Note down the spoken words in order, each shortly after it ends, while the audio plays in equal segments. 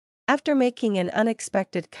After making an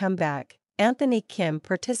unexpected comeback, Anthony Kim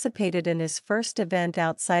participated in his first event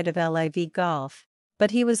outside of LIV Golf,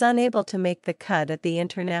 but he was unable to make the cut at the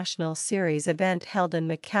International Series event held in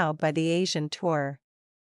Macau by the Asian Tour.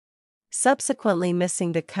 Subsequently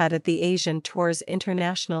missing the cut at the Asian Tour's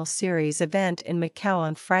International Series event in Macau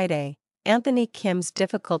on Friday, Anthony Kim's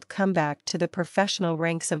difficult comeback to the professional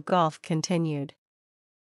ranks of golf continued.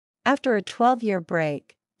 After a 12-year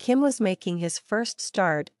break, Kim was making his first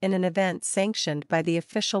start in an event sanctioned by the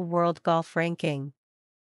official World Golf Ranking.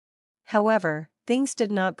 However, things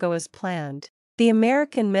did not go as planned. The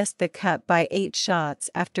American missed the cut by 8 shots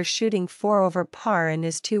after shooting 4 over par in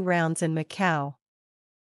his 2 rounds in Macau.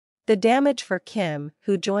 The damage for Kim,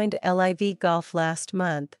 who joined LIV Golf last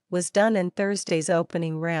month, was done in Thursday's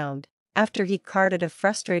opening round, after he carded a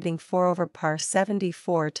frustrating 4 over par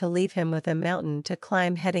 74 to leave him with a mountain to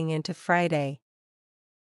climb heading into Friday.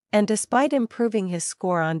 And despite improving his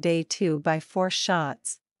score on day 2 by 4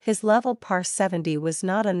 shots, his level par 70 was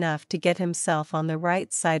not enough to get himself on the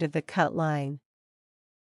right side of the cut line.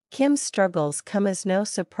 Kim's struggles come as no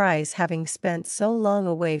surprise, having spent so long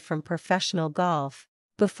away from professional golf.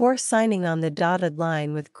 Before signing on the dotted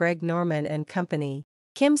line with Greg Norman and company,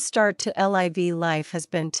 Kim's start to LIV life has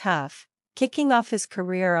been tough, kicking off his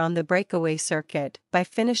career on the breakaway circuit by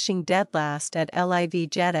finishing dead last at LIV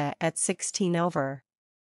Jeddah at 16 over.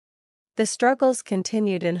 The struggles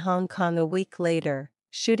continued in Hong Kong a week later,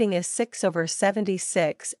 shooting a 6 over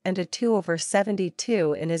 76 and a 2 over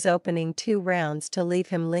 72 in his opening 2 rounds to leave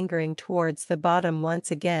him lingering towards the bottom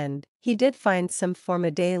once again. He did find some form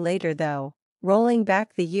a day later though, rolling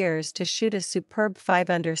back the years to shoot a superb 5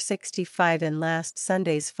 under 65 in last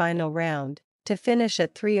Sunday's final round, to finish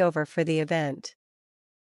at 3 over for the event.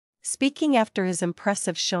 Speaking after his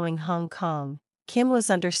impressive showing Hong Kong, Kim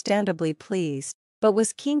was understandably pleased, but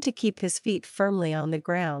was keen to keep his feet firmly on the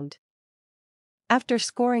ground. After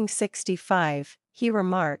scoring 65, he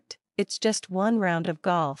remarked, "It's just one round of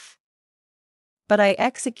golf. But I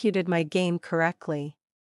executed my game correctly.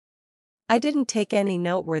 I didn't take any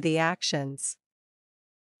noteworthy actions.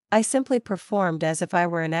 I simply performed as if I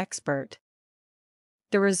were an expert.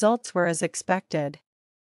 The results were as expected.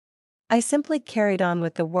 I simply carried on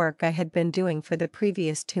with the work I had been doing for the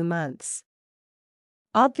previous 2 months.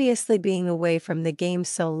 Obviously, being away from the game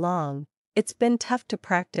so long, it's been tough to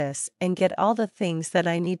practice and get all the things that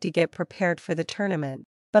I need to get prepared for the tournament,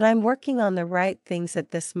 but I'm working on the right things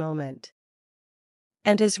at this moment."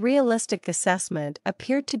 And his realistic assessment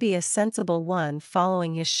appeared to be a sensible one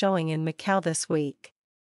following his showing in Macau this week.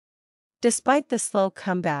 Despite the slow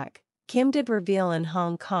comeback, Kim did reveal in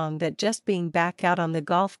Hong Kong that just being back out on the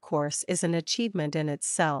golf course is an achievement in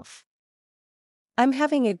itself. "I'm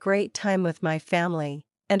having a great time with my family,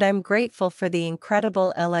 and I'm grateful for the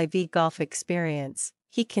incredible LIV Golf experience,"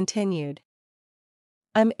 he continued.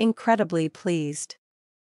 "I'm incredibly pleased.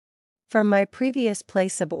 From my previous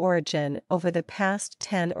place of origin over the past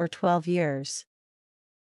 10 or 12 years.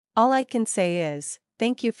 All I can say is,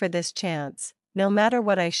 thank you for this chance. No matter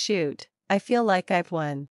what I shoot, I feel like I've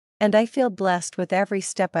won, and I feel blessed with every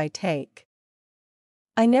step I take.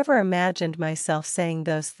 I never imagined myself saying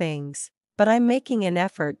those things, but I'm making an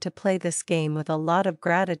effort to play this game with a lot of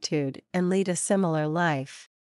gratitude and lead a similar life."